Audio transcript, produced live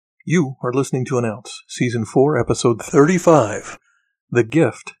You are listening to An Ounce, Season 4, Episode 35, The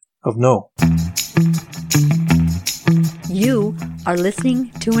Gift of No. You are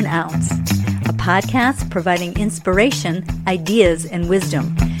listening to An Ounce, a podcast providing inspiration, ideas, and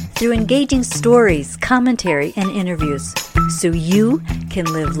wisdom through engaging stories, commentary, and interviews, so you can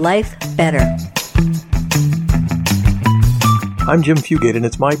live life better. I'm Jim Fugate, and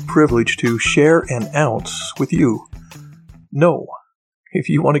it's my privilege to share an ounce with you. No. If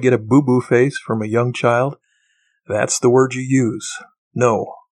you want to get a boo-boo face from a young child, that's the word you use.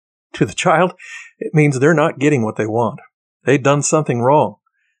 No. To the child, it means they're not getting what they want. They've done something wrong,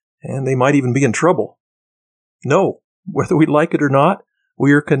 and they might even be in trouble. No. Whether we like it or not,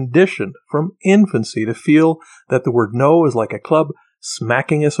 we are conditioned from infancy to feel that the word no is like a club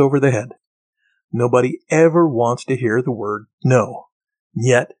smacking us over the head. Nobody ever wants to hear the word no.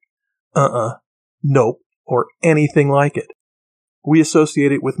 Yet, nope, or anything like it. We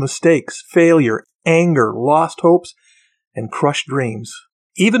associate it with mistakes, failure, anger, lost hopes, and crushed dreams.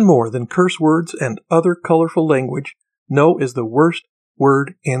 Even more than curse words and other colorful language, no is the worst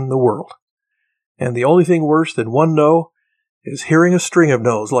word in the world. And the only thing worse than one no is hearing a string of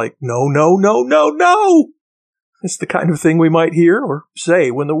no's like no, no, no, no, no! It's the kind of thing we might hear or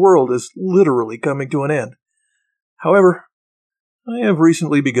say when the world is literally coming to an end. However, I have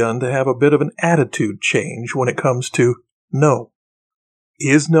recently begun to have a bit of an attitude change when it comes to no.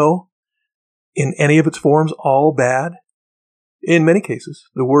 Is no, in any of its forms, all bad? In many cases,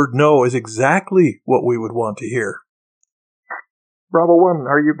 the word no is exactly what we would want to hear. Bravo 1,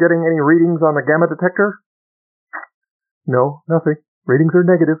 are you getting any readings on the gamma detector? No, nothing. Readings are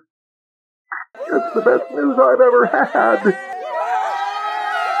negative. It's the best news I've ever had.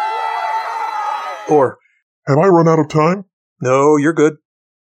 Or, have I run out of time? No, you're good.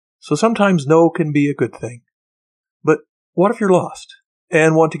 So sometimes no can be a good thing. But what if you're lost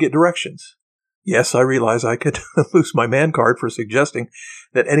and want to get directions? Yes, I realize I could lose my man card for suggesting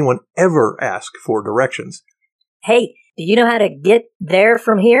that anyone ever ask for directions. Hey, do you know how to get there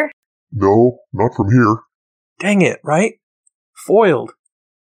from here? No, not from here. Dang it, right? Foiled.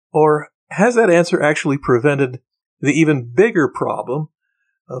 Or has that answer actually prevented the even bigger problem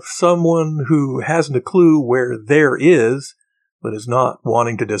of someone who hasn't a clue where there is, but is not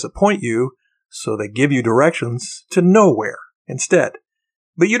wanting to disappoint you, so they give you directions to nowhere instead?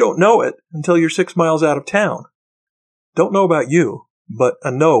 But you don't know it until you're 6 miles out of town. Don't know about you, but a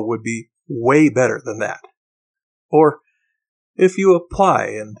no would be way better than that. Or if you apply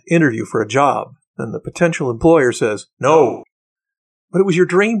and interview for a job, and the potential employer says, no, but it was your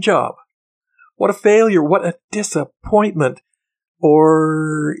dream job. What a failure, what a disappointment.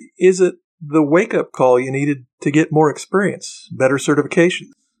 Or is it the wake-up call you needed to get more experience, better certifications?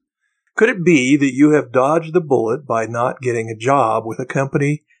 Could it be that you have dodged the bullet by not getting a job with a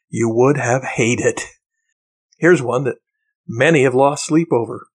company you would have hated? Here's one that many have lost sleep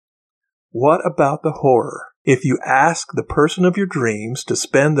over. What about the horror if you ask the person of your dreams to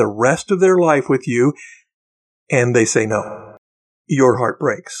spend the rest of their life with you and they say no? Your heart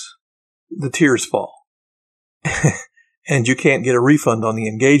breaks. The tears fall. And you can't get a refund on the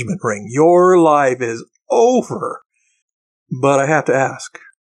engagement ring. Your life is over. But I have to ask,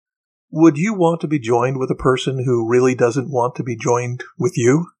 would you want to be joined with a person who really doesn't want to be joined with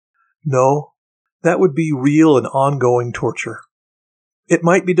you? No, that would be real and ongoing torture. It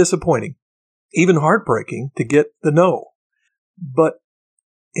might be disappointing, even heartbreaking, to get the no. But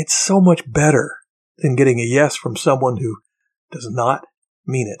it's so much better than getting a yes from someone who does not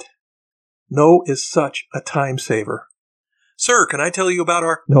mean it. No is such a time saver. Sir, can I tell you about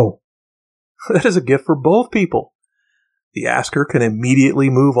our... No. That is a gift for both people. The asker can immediately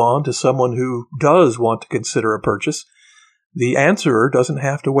move on to someone who does want to consider a purchase. The answerer doesn't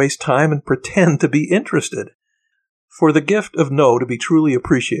have to waste time and pretend to be interested. For the gift of no to be truly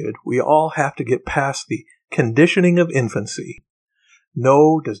appreciated, we all have to get past the conditioning of infancy.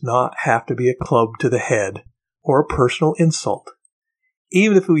 No does not have to be a club to the head or a personal insult.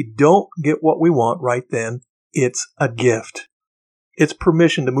 Even if we don't get what we want right then, it's a gift. It's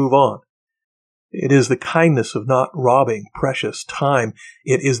permission to move on. It is the kindness of not robbing precious time.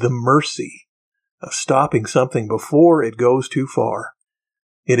 It is the mercy of stopping something before it goes too far.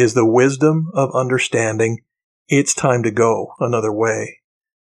 It is the wisdom of understanding it's time to go another way.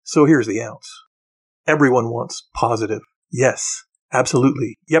 So here's the ounce. Everyone wants positive. Yes,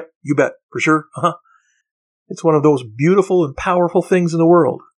 absolutely. Yep, you bet. For sure. It's one of those beautiful and powerful things in the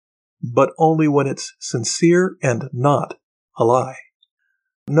world, but only when it's sincere and not a lie.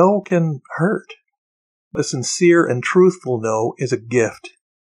 No can hurt. A sincere and truthful no is a gift,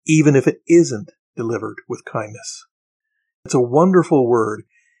 even if it isn't delivered with kindness. It's a wonderful word,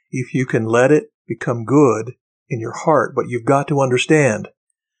 if you can let it become good in your heart. But you've got to understand,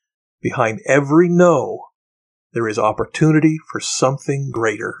 behind every no, there is opportunity for something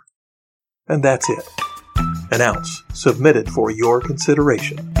greater. And that's it. An ounce submitted for your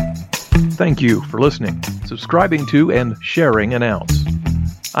consideration. Thank you for listening, subscribing to, and sharing An Ounce.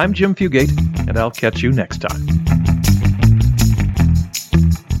 I'm Jim Fugate, and I'll catch you next time.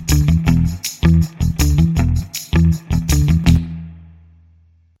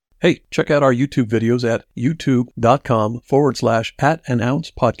 Hey, check out our YouTube videos at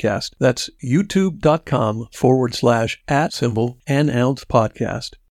youtube.com/@an-ounce-podcast. That's youtube.com/@an-ounce-podcast.